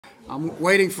I'm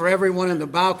waiting for everyone in the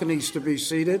balconies to be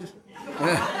seated.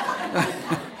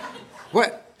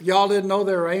 What? Y'all didn't know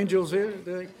there are angels here?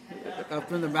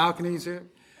 Up in the balconies here?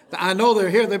 I know they're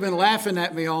here. They've been laughing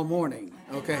at me all morning.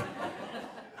 Okay.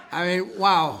 I mean,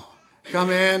 wow. Come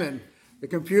in, and the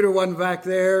computer wasn't back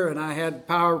there, and I had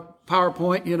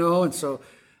PowerPoint, and so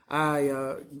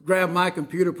I grabbed my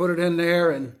computer, put it in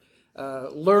there, and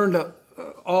learned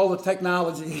all the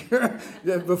technology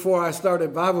before I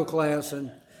started Bible class.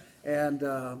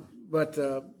 But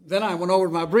then I went over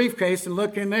to my briefcase and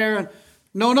looked in there, and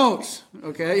no notes.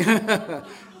 Okay,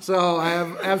 so I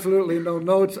have absolutely no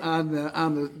notes on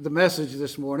the message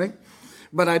this morning,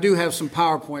 but I do have some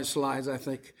PowerPoint slides. I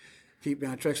think keep me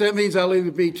on track. So that means I'll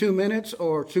either be 2 minutes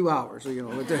or 2 hours.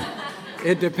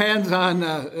 It depends on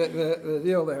the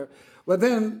deal there. But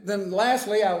then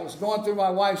lastly, I was going through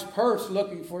my wife's purse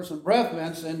looking for some breath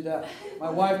mints, and my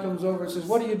wife comes over and says,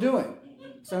 "What are you doing?"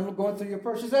 So I'm going through your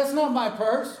purse. She says, "That's not my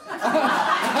purse."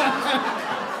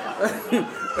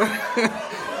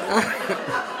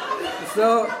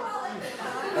 So,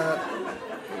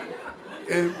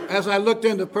 as I looked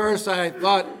in the purse, I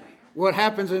thought, what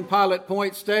happens in Pilot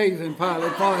Point stays in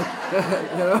Pilot Point.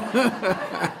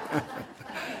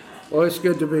 Well, it's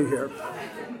good to be here.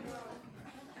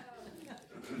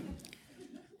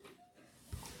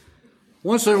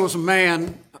 Once there was a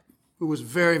man who was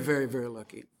very, very, very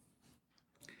lucky.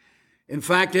 In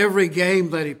fact, every game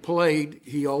that he played,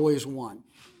 he always won.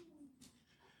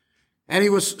 And he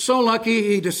was so lucky,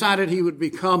 he decided he would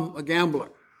become a gambler.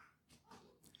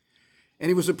 And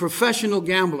he was a professional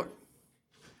gambler.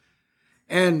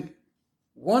 And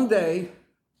one day,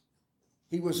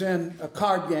 he was in a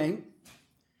card game.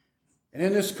 And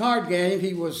in this card game,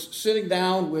 he was sitting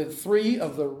down with 3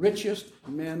 of the richest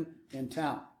men in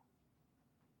town.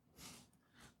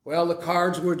 Well, the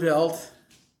cards were dealt.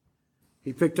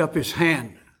 He picked up his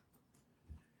hand,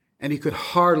 and he could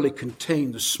hardly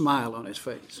contain the smile on his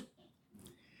face.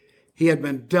 He had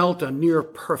been dealt a near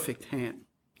perfect hand.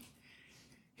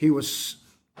 He was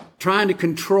trying to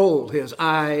control his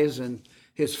eyes and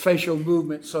his facial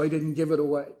movement so he didn't give it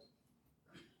away.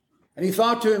 And he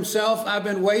thought to himself, I've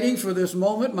been waiting for this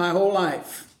moment my whole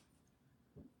life.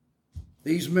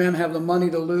 These men have the money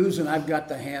to lose, and I've got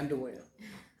the hand to win.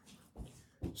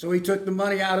 So he took the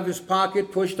money out of his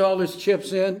pocket, pushed all his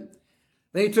chips in.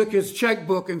 Then he took his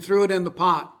checkbook and threw it in the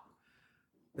pot.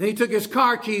 Then he took his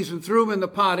car keys and threw them in the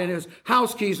pot, and his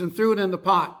house keys and threw it in the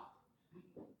pot.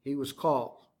 He was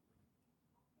called.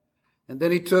 And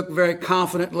then he took very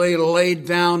confidently, laid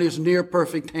down his near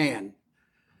perfect hand.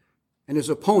 And his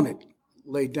opponent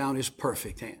laid down his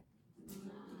perfect hand.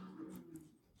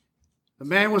 The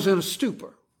man was in a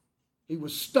stupor. He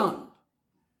was stunned.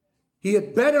 He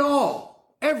had bet it all.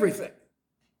 Everything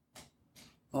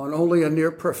on only a near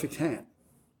perfect hand,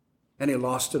 and he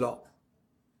lost it all.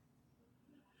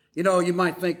 You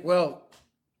might think, well,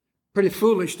 pretty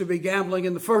foolish to be gambling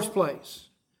in the first place,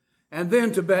 and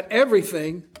then to bet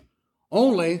everything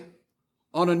only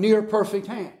on a near perfect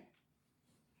hand.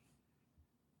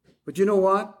 But you know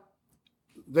what?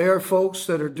 There are folks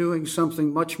that are doing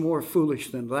something much more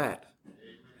foolish than that.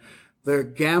 They're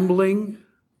gambling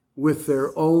with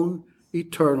their own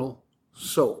eternal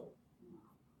soul.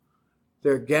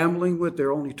 They're gambling with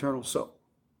their own eternal soul.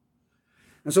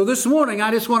 And so this morning, I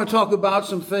just want to talk about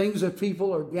some things that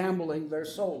people are gambling their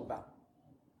soul about.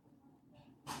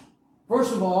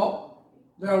 First of all,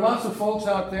 there are lots of folks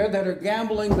out there that are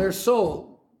gambling their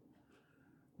soul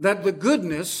that the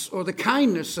goodness or the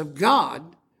kindness of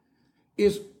God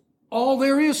is all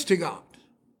there is to God.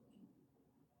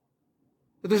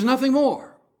 But there's nothing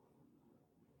more.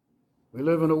 We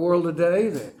live in a world today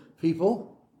that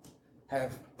people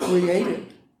have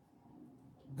created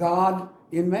God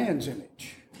in man's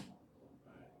image.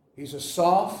 He's a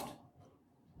soft,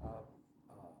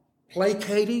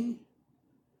 placating,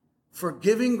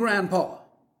 forgiving grandpa.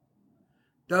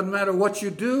 Doesn't matter what you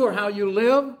do or how you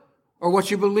live or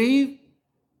what you believe,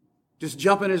 just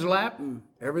jump in his lap and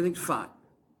everything's fine.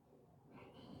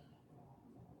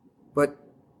 But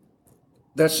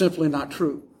that's simply not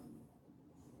true.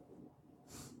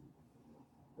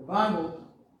 The Bible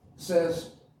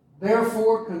says,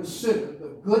 therefore consider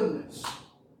the goodness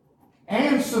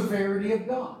and severity of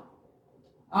God.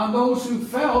 On those who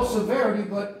fell, severity,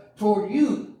 but toward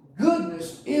you,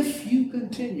 goodness, if you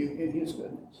continue in his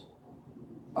goodness.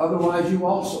 Otherwise, you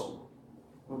also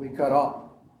will be cut off.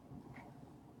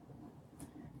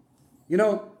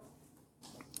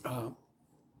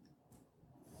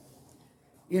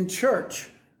 In church,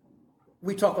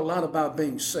 we talk a lot about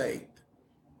being saved.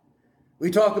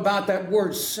 We talk about that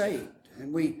word saved,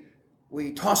 and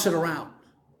we toss it around.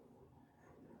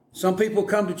 Some people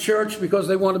come to church because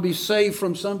they want to be saved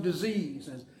from some disease.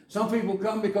 And some people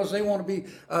come because they want to be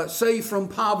saved from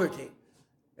poverty.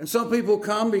 And some people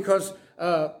come because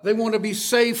they want to be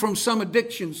saved from some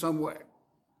addiction somewhere.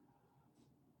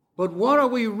 But what are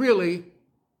we really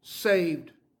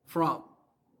saved from?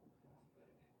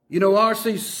 You know,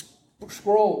 R.C.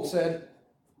 Sproul said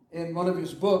in one of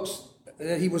his books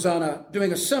that he was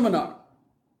doing a seminar.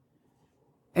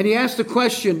 And he asked the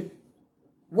question,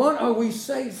 what are we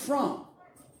saved from?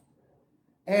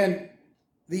 And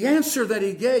the answer that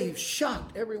he gave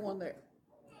shocked everyone there.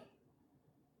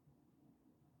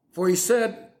 For he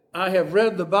said, I have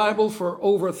read the Bible for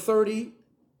over 30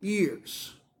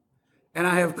 years, and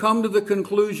I have come to the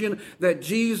conclusion that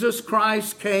Jesus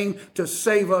Christ came to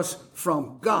save us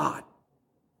from God.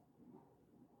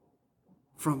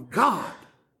 From God.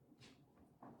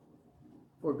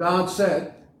 For God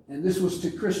said, and this was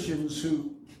to Christians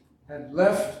who had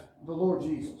left the Lord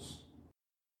Jesus.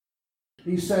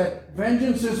 He said,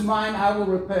 vengeance is mine, I will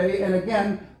repay, and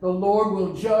again, the Lord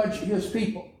will judge his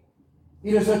people.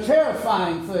 It is a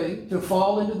terrifying thing to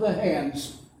fall into the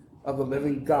hands of the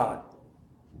living God.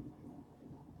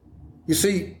 You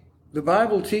see, the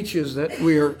Bible teaches that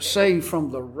we are saved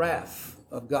from the wrath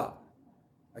of God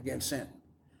against sin.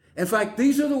 In fact,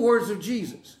 these are the words of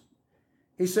Jesus.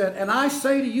 He said, and I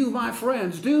say to you, my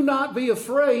friends, do not be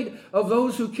afraid of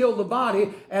those who kill the body,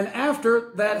 and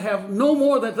after that have no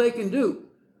more that they can do.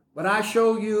 But I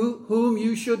show you whom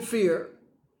you should fear.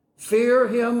 Fear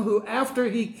him who, after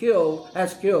he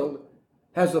has killed,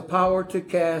 has the power to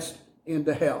cast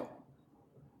into hell.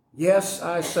 Yes,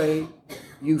 I say,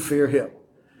 you fear him.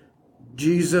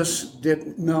 Jesus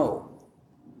didn't know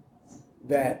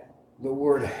that the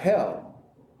word hell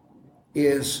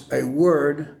is a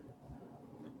word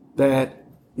that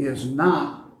is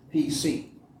not PC,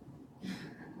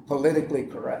 politically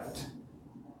correct.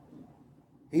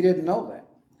 He didn't know that.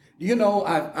 You know,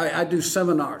 I do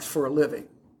seminars for a living.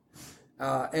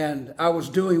 And I was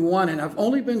doing one, and I've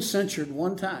only been censured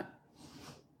one time.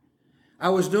 I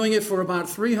was doing it for about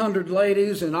 300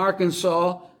 ladies in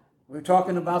Arkansas. We're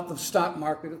talking about the stock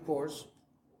market, of course.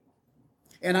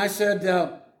 And I said,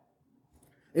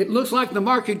 it looks like the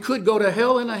market could go to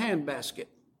hell in a handbasket.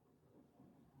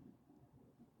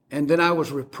 And then I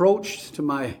was reproached to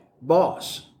my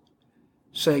boss,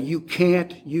 saying, you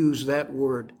can't use that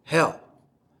word hell.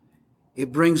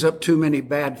 It brings up too many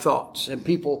bad thoughts, and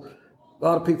a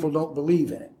lot of people don't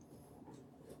believe in it.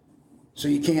 So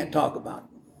you can't talk about it.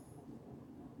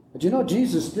 But you know,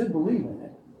 Jesus did believe in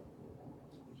it.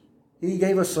 He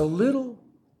gave us a little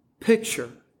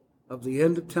picture of the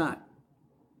end of time.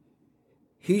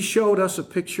 He showed us a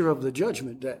picture of the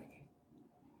judgment day.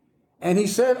 And he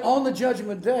said on the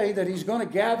judgment day that he's going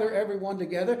to gather everyone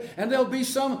together, and there'll be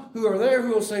some who are there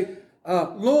who will say,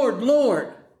 Lord,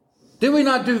 Lord, did we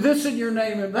not do this in your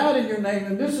name, and that in your name,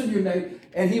 and this in your name?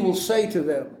 And he will say to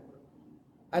them,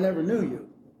 I never knew you.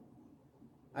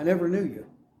 I never knew you.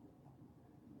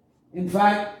 In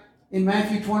fact, in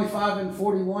Matthew 25 and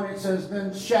 41, it says,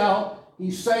 then shall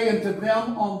he say unto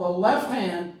them on the left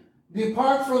hand,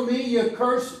 depart from me, ye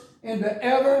cursed, into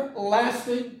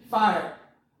everlasting fire,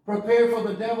 prepared for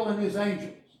the devil and his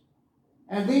angels.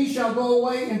 And these shall go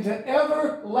away into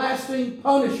everlasting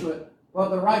punishment, but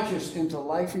the righteous into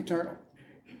life eternal.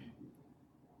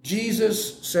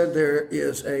 Jesus said there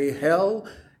is a hell,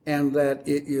 and that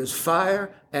it is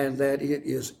fire, and that it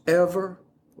is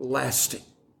everlasting.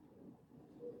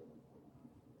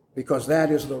 Because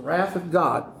that is the wrath of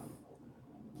God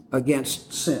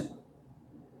against sin.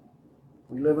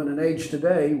 We live in an age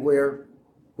today where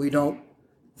we don't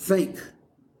think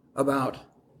about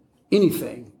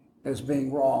anything as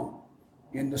being wrong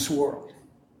in this world.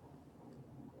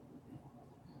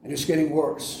 And it's getting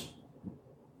worse.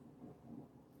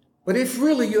 But if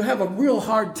really you have a real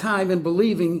hard time in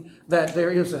believing that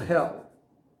there is a hell,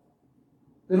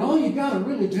 then all you got to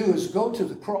really do is go to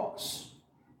the cross.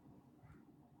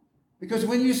 Because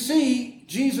when you see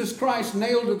Jesus Christ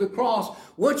nailed to the cross,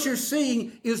 what you're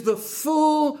seeing is the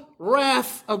full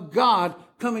wrath of God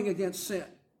coming against sin.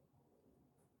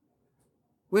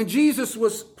 When Jesus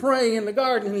was praying in the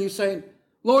garden, he was saying,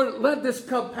 Lord, let this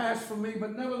cup pass from me,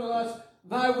 but nevertheless,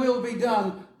 thy will be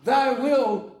done. Thy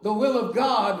will, the will of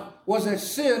God, was that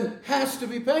sin has to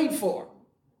be paid for.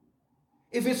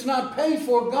 If it's not paid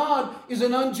for, God is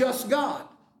an unjust God.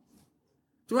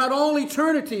 Throughout all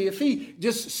eternity, if he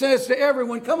just says to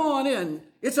everyone, come on in,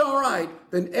 it's all right,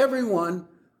 then everyone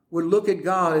would look at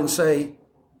God and say,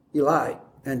 he lied,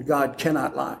 and God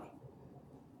cannot lie.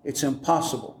 It's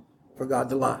impossible for God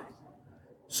to lie.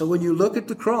 So when you look at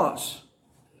the cross,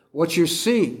 what you're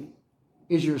seeing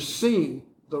is you're seeing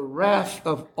the wrath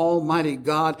of Almighty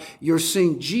God. You're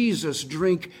seeing Jesus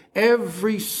drink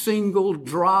every single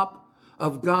drop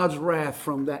of God's wrath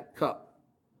from that cup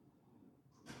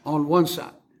on one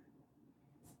side.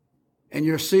 And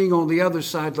you're seeing on the other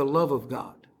side the love of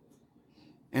God.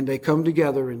 And they come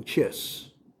together and kiss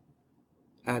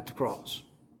at the cross.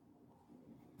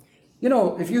 You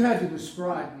know, if you had to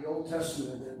describe the Old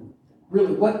Testament, and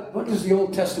really, what is the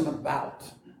Old Testament about?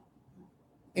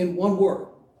 In one word,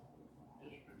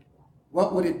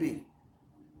 what would it be?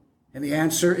 And the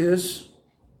answer is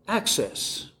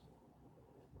access.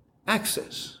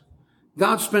 Access.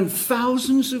 God spent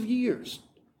thousands of years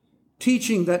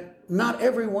teaching that not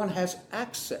everyone has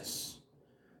access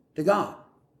to God.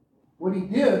 What he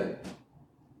did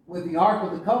with the Ark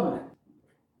of the Covenant,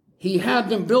 he had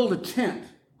them build a tent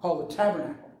called the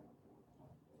tabernacle.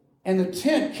 And the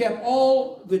tent kept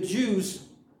all the Jews,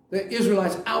 the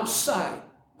Israelites, outside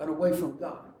and away from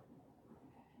God.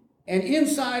 And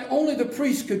inside, only the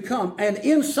priests could come. And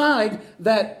inside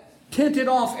that tented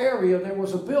off area, there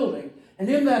was a building. And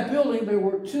in that building, there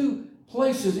were two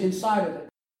places inside of it,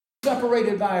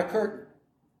 separated by a curtain.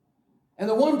 And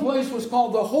the one place was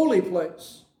called the holy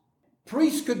place.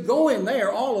 Priests could go in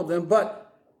there, all of them,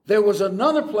 but there was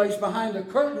another place behind the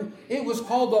curtain. It was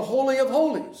called the Holy of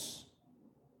Holies.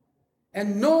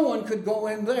 And no one could go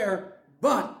in there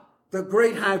but the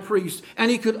great high priest. And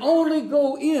he could only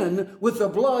go in with the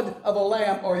blood of a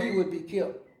lamb or he would be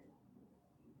killed.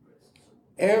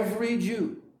 Every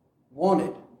Jew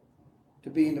wanted to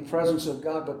be in the presence of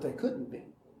God, but they couldn't be.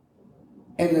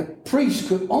 And the priest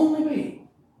could only be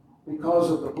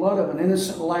because of the blood of an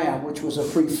innocent lamb, which was a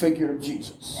prefigure of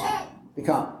Jesus.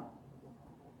 Become.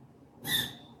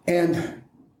 And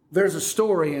there's a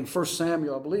story in 1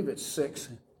 Samuel, I believe it's 6,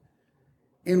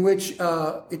 in which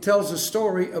it tells a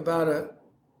story about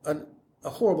a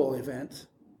horrible event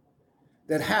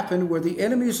that happened where the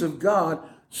enemies of God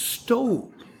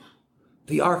stole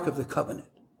the Ark of the Covenant.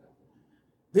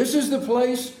 This is the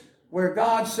place where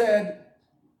God said,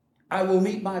 I will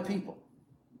meet my people.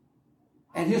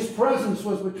 And his presence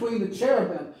was between the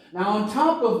cherubim. Now on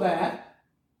top of that,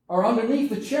 or underneath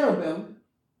the cherubim,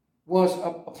 was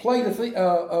a plate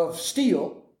of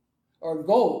steel or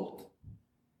gold.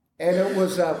 And it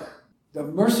was the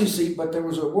mercy seat, but there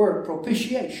was a word,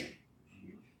 propitiation.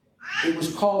 It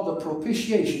was called the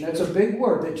propitiation. That's a big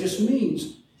word. That just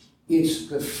means it's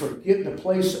the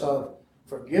place of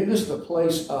forgiveness, the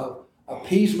place of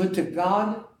appeasement to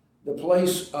God, the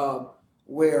place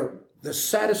where the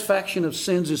satisfaction of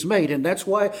sins is made. And that's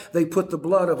why they put the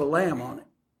blood of a lamb on it.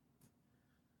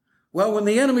 Well, when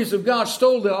the enemies of God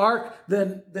stole the ark,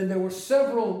 then there were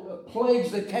several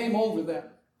plagues that came over them.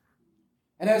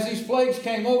 And as these plagues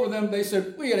came over them, they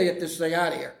said, we got to get this thing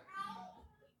out of here.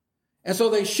 And so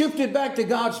they shipped it back to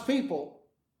God's people,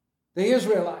 the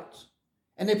Israelites.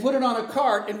 And they put it on a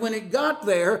cart. And when it got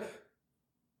there,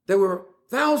 there were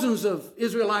thousands of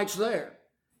Israelites there.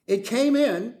 It came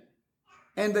in,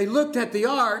 and they looked at the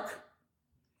ark,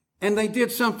 and they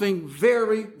did something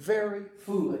very, very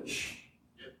foolish.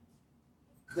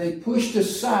 They pushed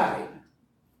aside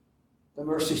the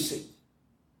mercy seat.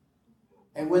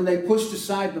 And when they pushed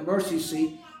aside the mercy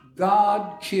seat,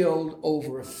 God killed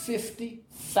over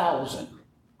 50,000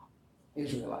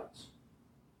 Israelites.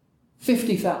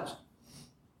 50,000.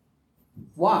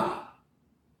 Why?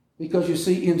 Because you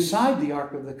see, inside the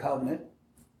Ark of the Covenant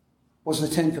was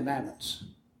the Ten Commandments.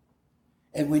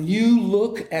 And when you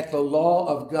look at the law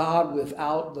of God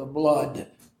without the blood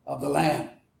of the Lamb,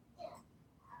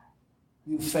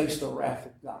 you face the wrath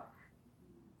of God.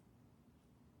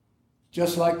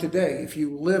 Just like today, if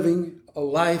you're living a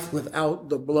life without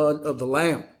the blood of the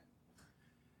Lamb,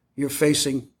 you're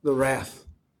facing the wrath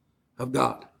of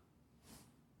God.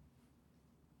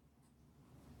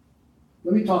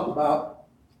 Let me talk about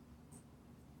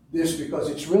this because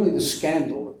it's really the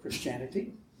scandal of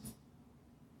Christianity.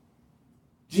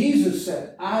 Jesus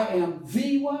said, I am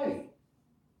the way,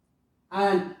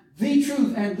 and the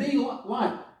truth, and the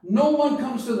life. No one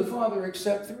comes to the Father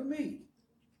except through me.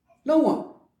 No one.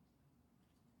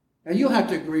 Now, you'll have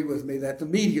to agree with me that the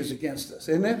media is against us,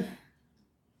 isn't it?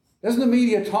 Doesn't the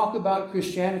media talk about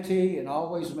Christianity and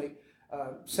always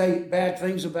say bad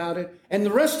things about it? And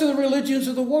the rest of the religions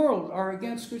of the world are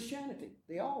against Christianity.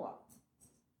 They all are.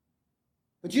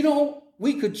 But you know,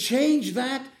 we could change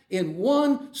that in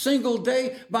one single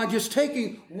day by just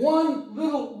taking one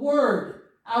little word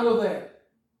out of there.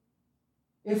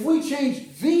 If we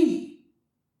change the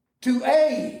to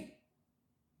a,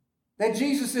 that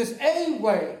Jesus is a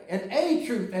way and a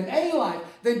truth and a life,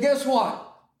 then guess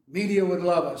what? Media would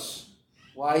love us.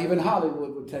 Why, even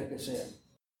Hollywood would take us in.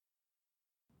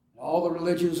 All the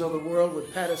religions of the world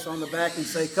would pat us on the back and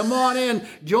say, come on in,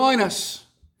 join us.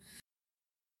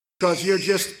 Because you're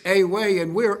just a way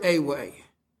and we're a way.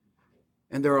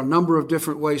 And there are a number of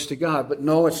different ways to God. But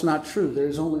no, it's not true. There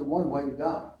is only one way to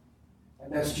God.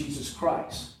 And that's Jesus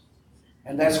Christ.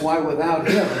 And that's why without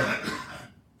him,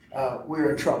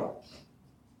 we're in trouble.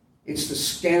 It's the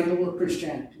scandal of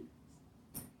Christianity.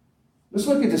 Let's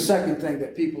look at the second thing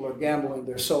that people are gambling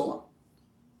their soul on.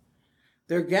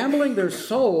 They're gambling their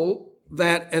soul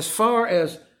that as far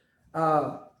as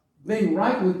being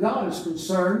right with God is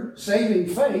concerned,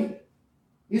 saving faith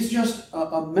is just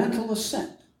a mental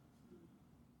assent.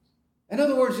 In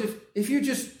other words, if you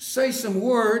just say some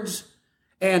words,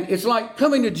 and it's like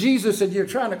coming to Jesus and you're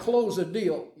trying to close a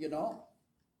deal, you know.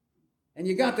 And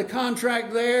you got the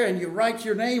contract there and you write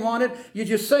your name on it. You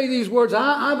just say these words,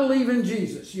 I believe in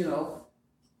Jesus, you know.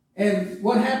 And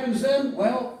what happens then?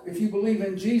 Well, if you believe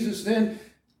in Jesus, then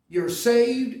you're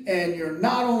saved, and you're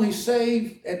not only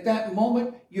saved at that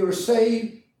moment, you're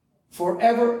saved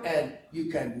forever, and you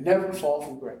can never fall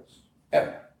from grace.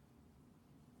 Ever.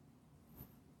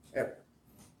 Ever.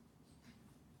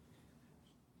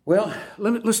 Well,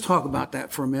 let's talk about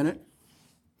that for a minute.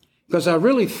 Because I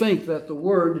really think that the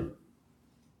word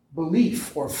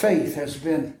belief or faith has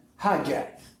been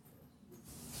hijacked.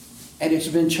 And it's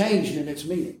been changed in its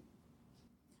meaning.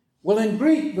 Well, in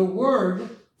Greek, the word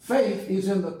faith is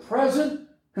in the present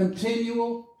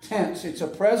continual tense. It's a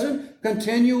present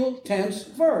continual tense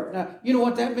verb. Now, you know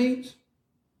what that means?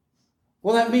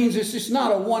 Well, that means it's just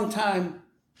not a one-time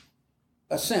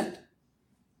assent.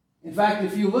 In fact,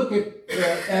 if you look at it,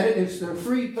 there are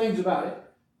three things about it.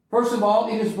 First of all,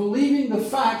 it is believing the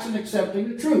facts and accepting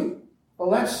the truth. Well,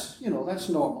 that's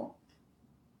normal.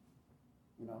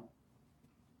 You know.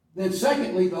 Then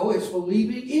secondly, though, it's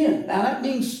believing in. Now, that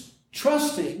means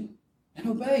trusting and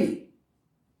obeying.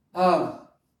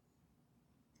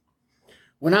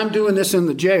 When I'm doing this in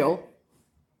the jail,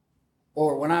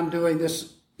 or when I'm doing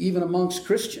this even amongst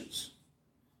Christians,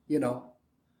 you know,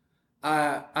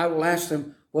 I will ask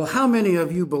them, well, how many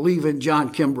of you believe in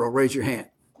John Kimbrough? Raise your hand.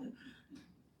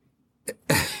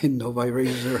 And nobody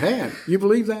raises their hand. You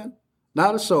believe that?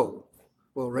 Not a soul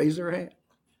will raise their hand.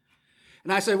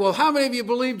 And I say, well, how many of you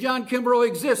believe John Kimbrough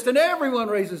exists? And everyone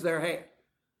raises their hand.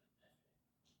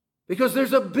 Because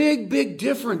there's a big, big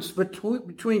difference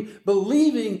between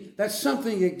believing that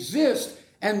something exists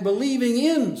and believing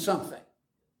in something.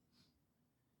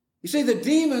 You see, the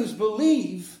demons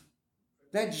believe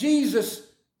that Jesus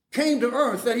came to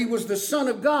earth, that he was the Son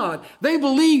of God. They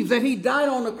believe that he died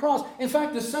on the cross. In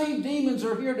fact, the same demons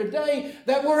are here today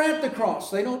that were at the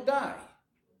cross. They don't die.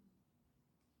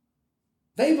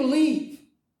 They believe,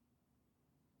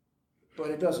 but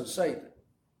it doesn't save them.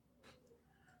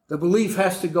 The belief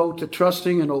has to go to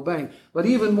trusting and obeying. But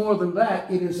even more than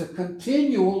that, it is a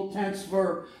continual tense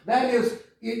verb. That is,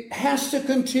 it has to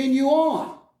continue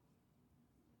on.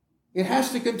 It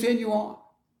has to continue on.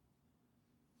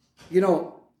 You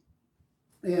know,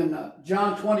 in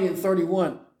John 20 and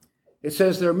 31, it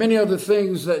says there are many other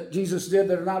things that Jesus did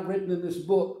that are not written in this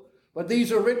book, but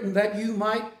these are written that you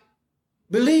might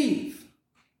believe.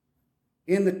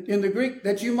 In the Greek,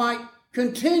 that you might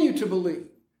continue to believe.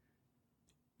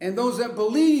 And those that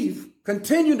believe,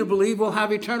 continue to believe, will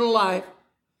have eternal life.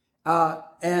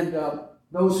 And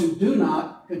those who do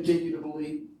not continue to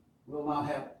believe will not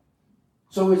have it.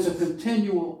 So it's a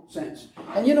continual sense.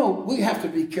 And you know, we have to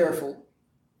be careful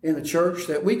in the church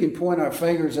that we can point our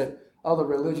fingers at other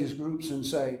religious groups and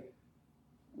say,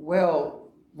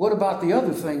 well, what about the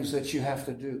other things that you have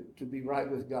to do to be right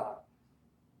with God?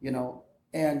 You know,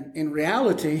 and in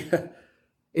reality,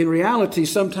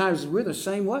 sometimes we're the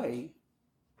same way.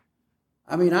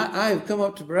 I mean, I have come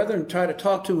up to brethren and try to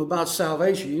talk to them about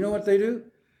salvation. You know what they do?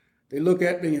 They look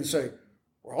at me and say,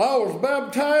 well, I was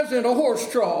baptized in a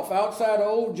horse trough outside of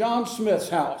old John Smith's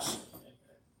house.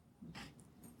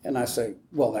 And I say,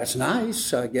 well, that's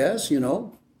nice, I guess, you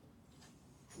know.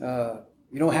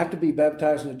 You don't have to be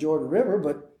baptized in the Jordan River,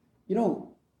 but, you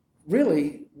know,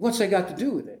 really, what's that got to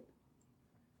do with it?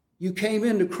 You came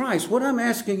into Christ. What I'm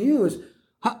asking you is,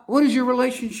 what is your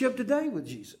relationship today with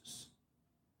Jesus?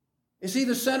 Is he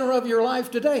the center of your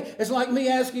life today? It's like me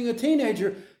asking a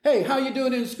teenager, hey, how you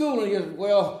doing in school? And he goes,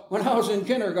 well, when I was in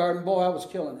kindergarten, boy, I was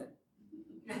killing it.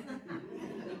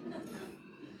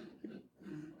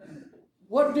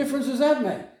 What difference does that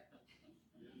make?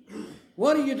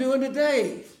 What are you doing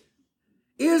today?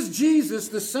 Is Jesus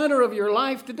the center of your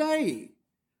life today?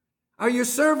 Are you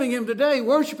serving him today,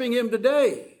 worshiping him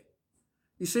today?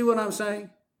 You see what I'm saying?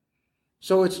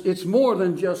 So it's more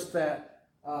than just that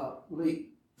leap.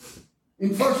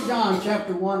 In 1 John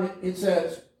chapter 1, it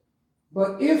says,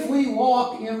 But if we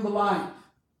walk in the light,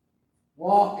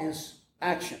 walk is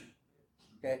action.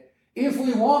 Okay? If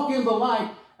we walk in the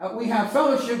light, we have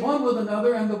fellowship one with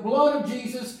another, and the blood of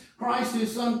Jesus Christ,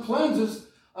 his Son, cleanses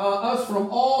us from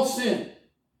all sin.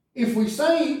 If we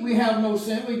say we have no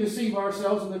sin, we deceive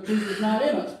ourselves, and the truth is not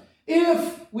in us.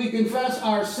 If we confess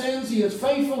our sins, he is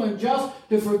faithful and just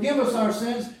to forgive us our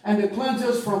sins and to cleanse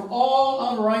us from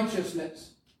all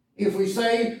unrighteousness. If we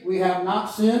say we have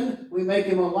not sinned, we make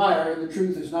him a liar, and the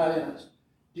truth is not in us.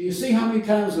 Do you see how many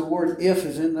times the word if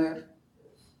is in there?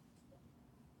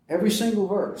 Every single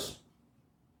verse.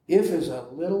 If is a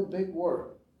little big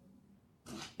word.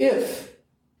 If.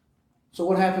 So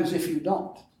what happens if you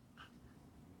don't?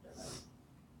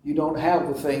 You don't have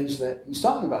the things that he's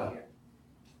talking about here.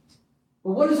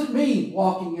 But what does it mean,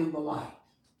 walking in the light?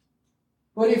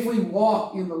 But if we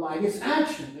walk in the light, it's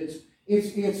action.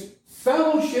 It's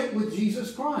fellowship with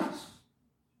Jesus Christ.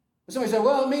 Somebody said,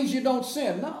 well, it means you don't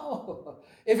sin. No.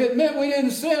 If it meant we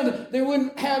didn't sin, there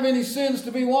wouldn't have any sins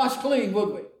to be washed clean, would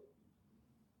we?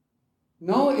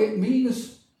 No, it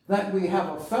means that we have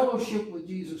a fellowship with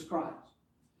Jesus Christ.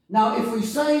 Now, if we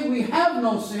say we have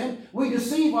no sin, we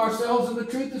deceive ourselves and the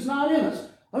truth is not in us.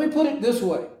 Let me put it this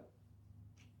way.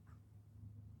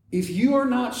 If you are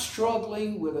not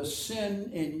struggling with a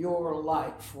sin in your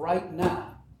life right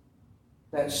now,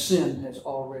 that sin has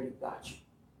already got you.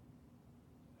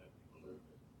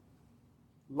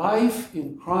 Life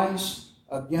in Christ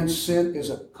against sin is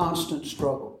a constant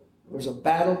struggle. There's a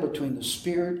battle between the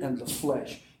spirit and the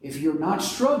flesh. If you're not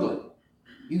struggling,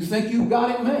 you think you've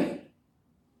got it made.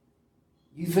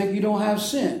 You think you don't have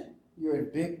sin. You're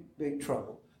in big, big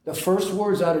trouble. The first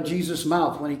words out of Jesus'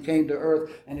 mouth when he came to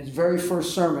earth and his very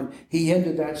first sermon, he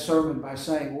ended that sermon by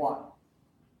saying what?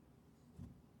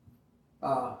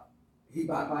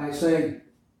 By saying,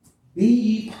 be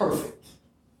ye perfect,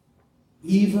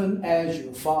 even as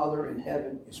your Father in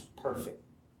heaven is perfect.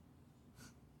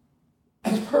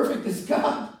 As perfect as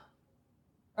God.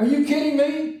 Are you kidding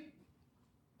me?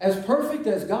 As perfect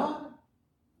as God?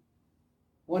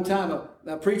 One time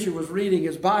a preacher was reading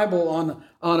his Bible on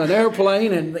an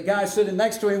airplane, and the guy sitting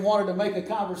next to him wanted to make a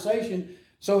conversation.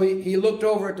 So he looked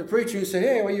over at the preacher and said,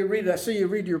 hey, well, I see you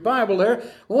read your Bible there.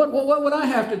 What would I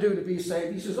have to do to be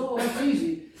saved? He says, oh, that's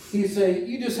easy. He said,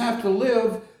 you just have to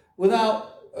live without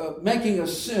making a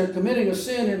sin, or committing a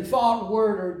sin in thought,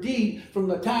 word, or deed from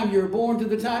the time you're born to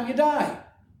the time you die.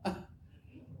 And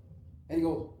he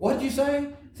goes, what did you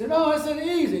say? He said, no, I said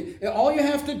easy. All you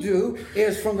have to do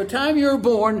is from the time you're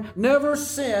born, never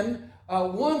sin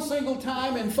one single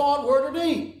time in thought, word, or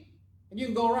deed. And you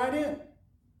can go right in.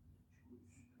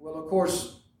 Well, of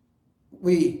course,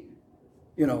 we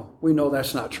know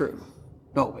that's not true,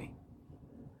 don't we?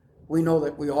 We know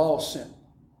that we all sin.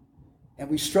 And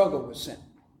we struggle with sin.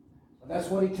 But that's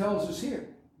what he tells us here.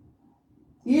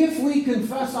 If we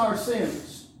confess our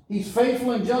sins, he's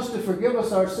faithful and just to forgive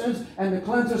us our sins and to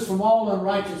cleanse us from all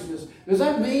unrighteousness. Does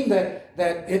that mean that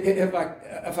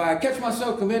if I catch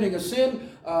myself committing a sin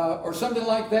or something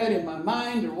like that in my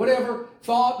mind or whatever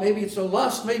thought, maybe it's a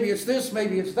lust, maybe it's this,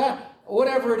 maybe it's that,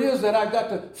 whatever it is, that I've got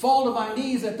to fall to my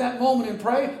knees at that moment and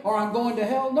pray or I'm going to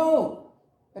hell? No,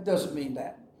 that doesn't mean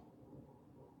that.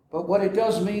 But what it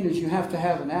does mean is you have to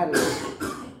have an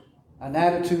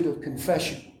attitude of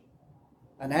confession,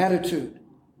 an attitude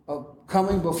of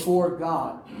coming before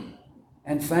God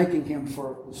and thanking him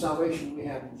for the salvation we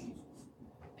have in Jesus.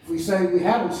 If we say we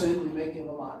haven't sinned, we make him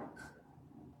a liar.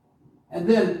 And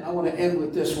then I want to end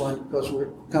with this one because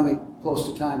we're coming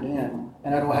close to time to end.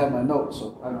 And I don't have my notes,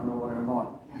 so I don't know where I'm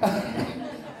going.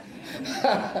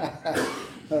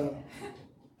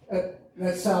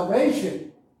 That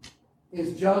salvation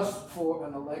is just for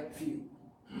an elect few.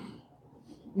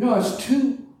 You know, there's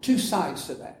two sides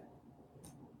to that.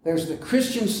 There's the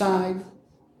Christian side,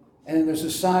 and then there's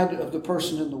the side of the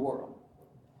person in the world.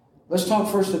 Let's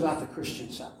talk first about the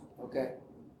Christian side, okay?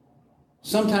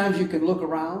 Sometimes you can look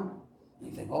around and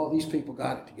you think, oh, these people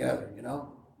got it together, you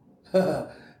know?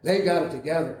 They got it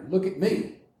together. Look at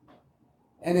me.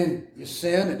 And then you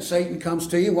sin and Satan comes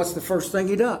to you. What's the first thing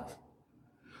he does?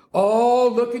 Oh,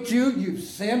 look at you. You've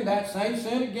sinned that same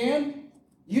sin again.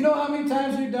 You know how many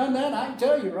times you've done that? I can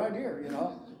tell you right here, you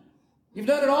know. You've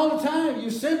done it all the time. You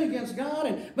sinned against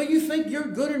God. But you think you're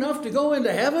good enough to go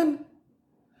into heaven?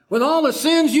 With all the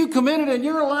sins you committed in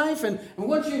your life and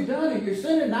what you've done, and you're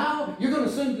sinning now, you're going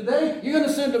to sin today, you're going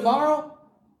to sin tomorrow?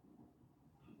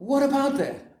 What about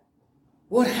that?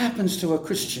 What happens to a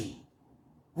Christian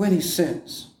when he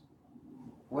sins?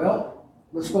 Well,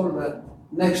 let's go to the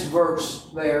next verse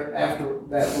there after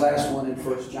that last one in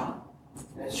 1 John.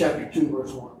 That's chapter 2,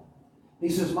 verse 1. He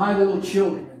says, my little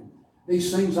children,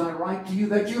 These things I write to you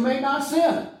that you may not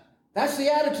sin. That's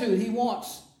the attitude he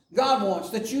wants. God wants,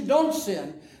 that you don't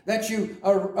sin, that you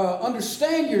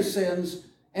understand your sins,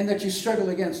 and that you struggle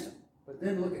against them. But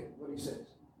then look at what he says.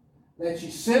 That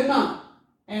you sin not.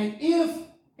 And if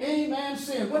any man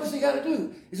sin, what does he got to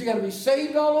do? Is he got to be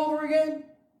saved all over again?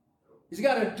 He's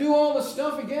got to do all the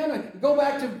stuff again and go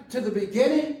back to the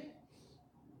beginning?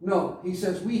 No, he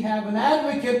says we have an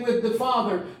advocate with the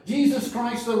Father, Jesus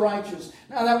Christ the righteous.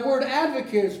 Now that word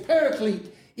advocate is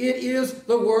paraclete. It is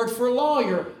the word for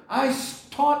lawyer. I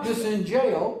taught this in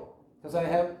jail because I'm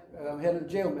head of the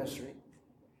jail ministry.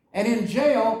 And in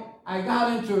jail, I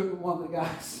got into one of the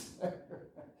guys.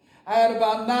 I had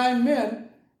about 9 men,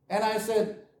 and I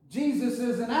said, Jesus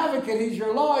is an advocate. He's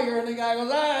your lawyer. And the guy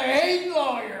goes, I hate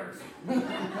lawyers.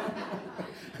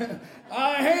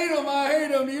 I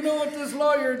hate him. You know what this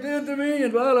lawyer did to me?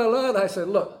 And blah, blah, blah. And I said,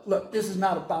 look, this is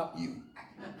not about you.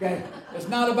 Okay? It's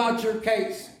not about your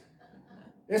case.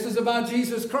 This is about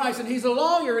Jesus Christ. And he's a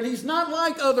lawyer, and he's not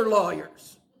like other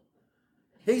lawyers.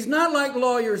 He's not like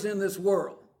lawyers in this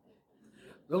world.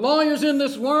 The lawyers in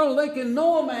this world, they can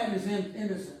know a man is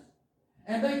innocent.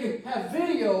 And they can have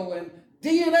video and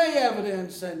DNA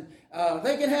evidence, and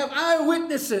they can have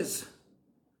eyewitnesses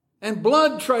and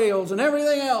blood trails and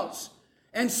everything else.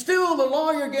 And still the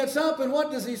lawyer gets up, and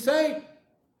what does he say?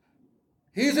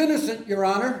 He's innocent, Your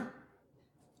Honor.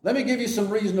 Let me give you some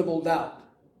reasonable doubt.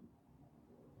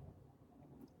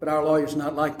 But our lawyer's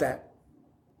not like that.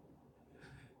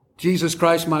 Jesus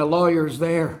Christ, my lawyer, is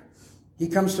there. He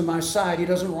comes to my side. He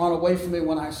doesn't run away from me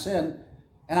when I sin.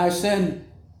 And I sin,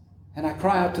 and I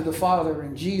cry out to the Father,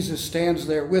 and Jesus stands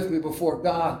there with me before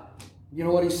God. You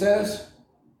know what he says?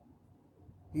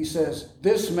 He says,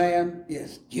 this man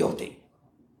is guilty.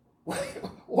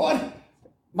 What?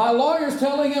 My lawyer's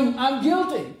telling him I'm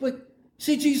guilty. But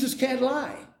see, Jesus can't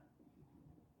lie.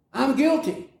 I'm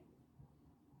guilty.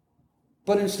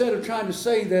 But instead of trying to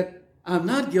say that I'm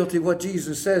not guilty, what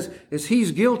Jesus says is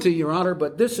he's guilty, Your Honor,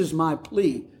 but this is my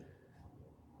plea.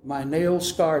 My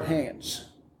nail-scarred hands.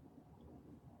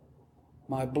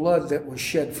 My blood that was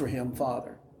shed for him,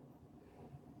 Father.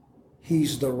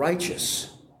 He's the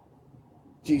righteous,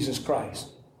 Jesus Christ.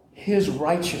 His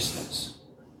righteousness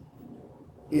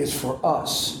is for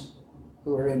us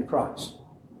who are in Christ.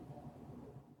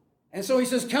 And so he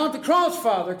says, count the cross,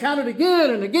 Father. Count it again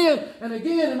and again and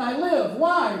again, and I live.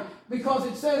 Why? Because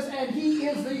it says, and he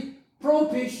is the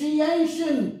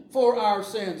propitiation for our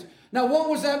sins. Now, what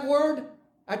was that word?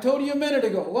 I told you a minute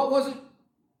ago. What was it?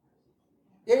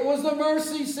 It was the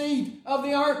mercy seat of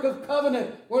the Ark of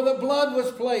Covenant, where the blood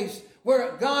was placed,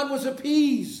 where God was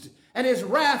appeased, and his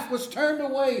wrath was turned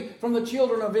away from the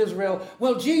children of Israel.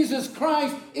 Well, Jesus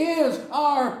Christ is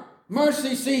our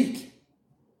mercy seat.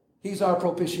 He's our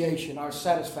propitiation, our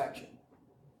satisfaction.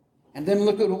 And then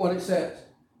look at what it says.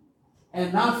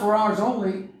 And not for ours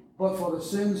only, but for the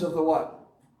sins of the what?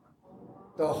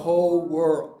 The whole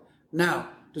world. Now,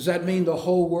 does that mean the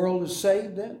whole world is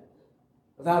saved then?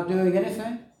 Without doing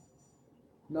anything?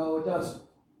 No, it doesn't.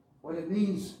 What it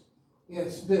means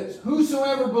is this.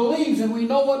 Whosoever believes, and we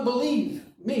know what believe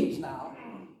means now.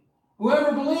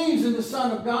 Whoever believes in the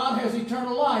Son of God has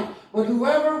eternal life. But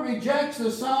whoever rejects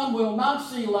the Son will not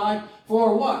see life.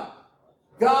 For what?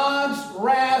 God's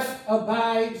wrath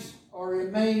abides or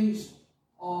remains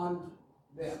on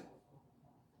them.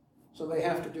 So they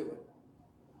have to do it.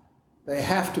 They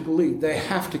have to believe. They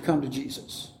have to come to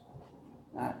Jesus.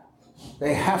 Right?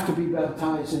 They have to be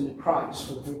baptized into Christ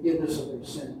for the forgiveness of their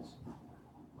sins.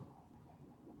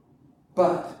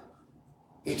 But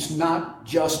it's not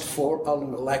just for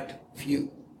an elect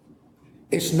few.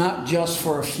 It's not just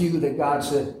for a few that God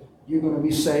said, you're going to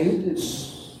be saved.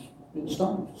 It's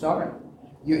done. Sorry.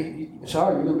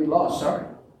 Sorry, you're going to be lost. Sorry.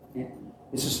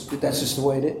 That's just the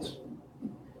way it is.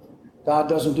 God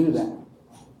doesn't do that.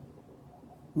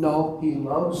 No, he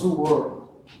loves the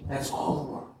world. That's all the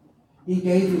world. He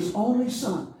gave his only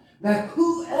Son, that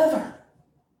whoever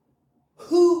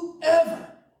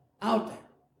out there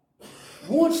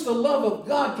wants the love of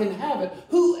God can have it.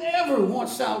 Whoever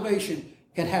wants salvation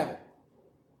can have it.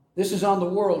 This is on the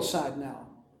world side now.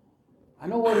 I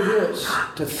know what it is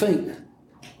to think,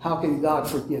 how can God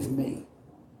forgive me?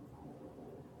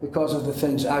 Because of the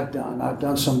things I've done. I've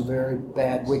done some very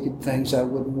bad, wicked things. I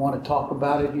wouldn't want to talk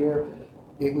about it here.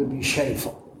 It would be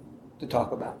shameful to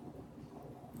talk about.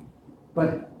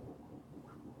 But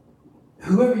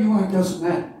whoever you are, it doesn't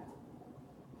matter.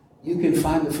 You can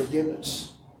find the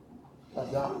forgiveness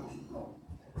of God.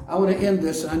 I want to end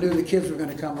this. I knew the kids were going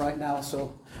to come right now,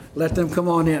 so let them come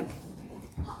on in.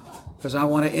 Because I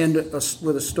want to end it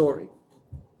with a story.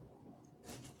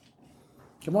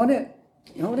 Come on in.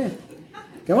 Come on in.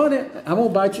 Come on in. I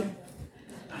won't bite you.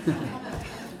 You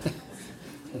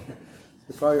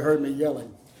probably heard me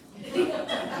yelling.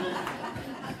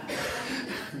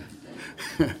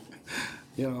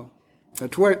 You know, I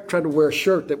tried to wear a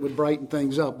shirt that would brighten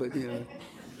things up, but, you know.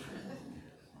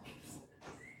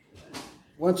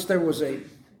 Once there was a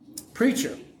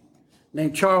preacher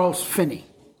named Charles Finney.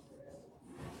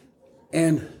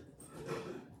 And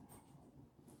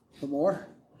some more.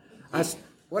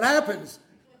 What happens?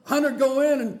 100 go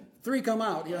in and 3 come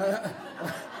out. You know?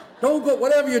 Don't go,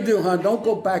 whatever you do, hon, don't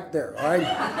go back there, all right?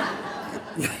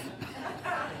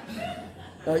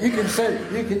 You can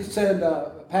send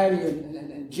Patty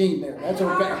and Jean there. That's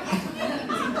okay.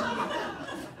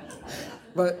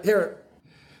 But here,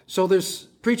 so this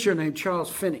preacher named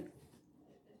Charles Finney.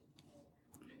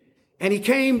 And he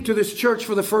came to this church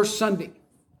for the first Sunday.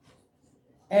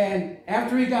 And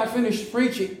after he got finished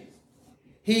preaching,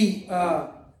 he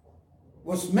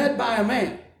was met by a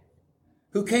man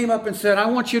who came up and said, I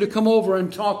want you to come over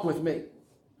and talk with me.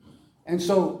 And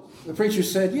so the preacher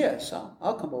said, yes,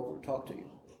 I'll come over and talk to you.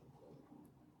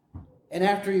 And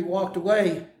after he walked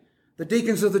away, the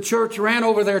deacons of the church ran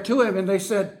over there to him and they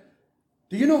said,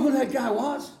 do you know who that guy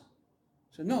was?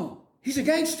 I said, no, he's a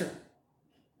gangster.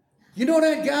 You know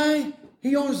that guy?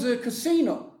 He owns the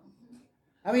casino.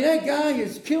 I mean, that guy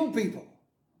has killed people.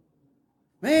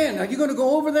 Man, are you going to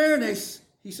go over there? And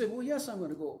he said, well, yes, I'm going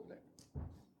to go over there.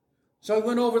 So he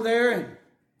went over there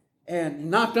and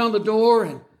knocked on the door,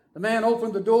 and the man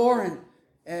opened the door,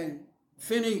 and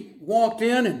Finney walked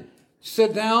in and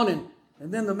sat down,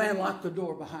 and then the man locked the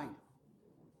door behind him.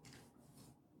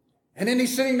 And then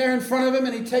he's sitting there in front of him,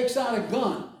 and he takes out a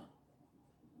gun,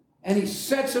 and he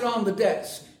sets it on the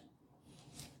desk.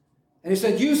 And he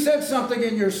said, you said something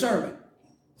in your sermon.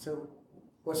 So,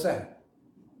 what's that?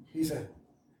 He said,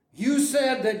 you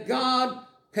said that God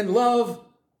can love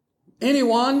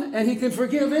anyone and he can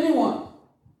forgive anyone.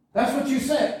 That's what you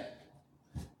said.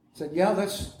 I said, yeah,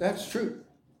 that's true.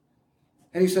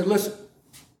 And he said, listen.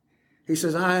 He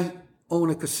says, I own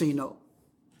a casino.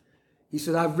 He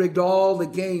said, I've rigged all the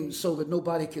games so that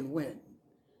nobody can win.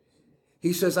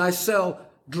 He says, I sell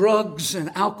drugs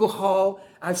and alcohol.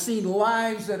 I've seen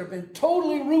lives that have been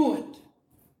totally ruined.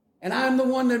 And I'm the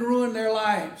one that ruined their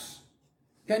lives.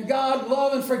 Can God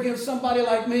love and forgive somebody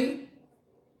like me?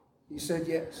 He said,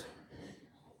 yes.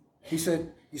 He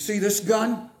said, you see this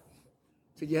gun? I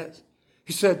said, yes.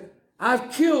 He said,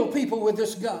 I've killed people with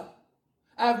this gun.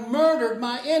 I've murdered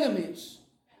my enemies.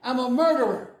 I'm a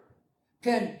murderer.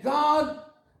 Can God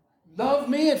love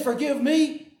me and forgive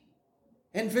me?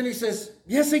 And Finney says,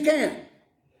 yes, he can.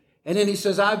 And then he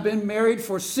says, I've been married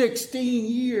for 16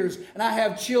 years and I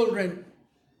have children,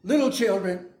 little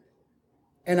children,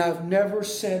 and I've never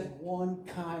said one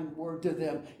kind word to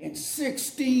them in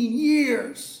 16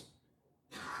 years.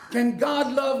 Can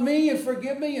God love me and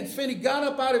forgive me? And Finney got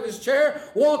up out of his chair,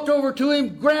 walked over to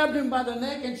him, grabbed him by the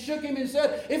neck and shook him and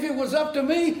said, if it was up to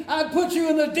me, I'd put you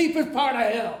in the deepest part of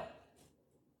hell.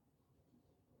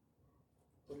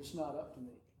 But it's not up to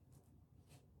me.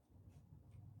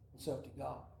 It's up to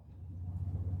God.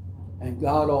 And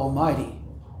God Almighty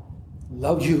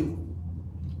loves you,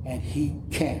 and he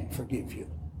can forgive you.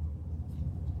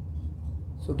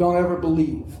 So don't ever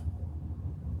believe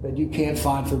that you can't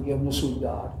find forgiveness with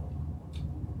God.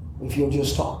 If you'll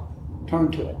just talk,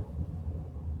 turn to it.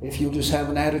 If you'll just have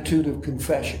an attitude of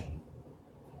confession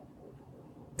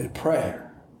and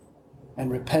prayer and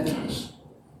repentance.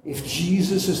 If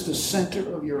Jesus is the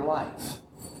center of your life,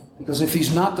 because if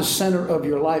he's not the center of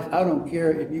your life, I don't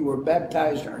care if you were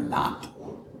baptized or not.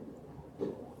 If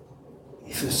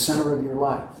he's the center of your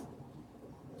life,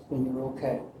 then you're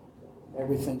okay.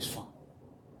 Everything's fine.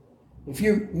 If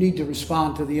you need to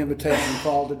respond to the invitation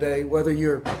call today, whether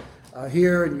you're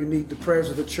here and you need the prayers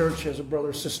of the church as a brother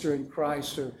or sister in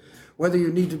Christ, or whether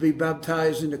you need to be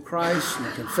baptized into Christ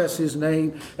and confess his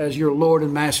name as your Lord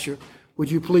and Master, would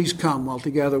you please come while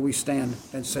together we stand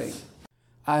and sing.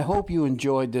 I hope you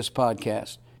enjoyed this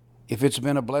podcast. If it's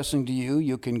been a blessing to you,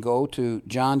 you can go to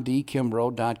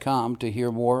johndkimbrough.com to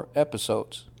hear more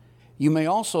episodes. You may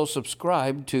also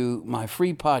subscribe to my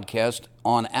free podcast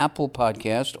on Apple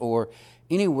Podcast or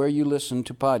anywhere you listen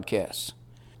to podcasts.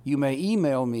 You may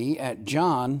email me at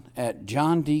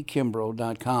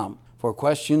john@johndkimbrough.com for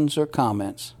questions or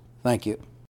comments. Thank you.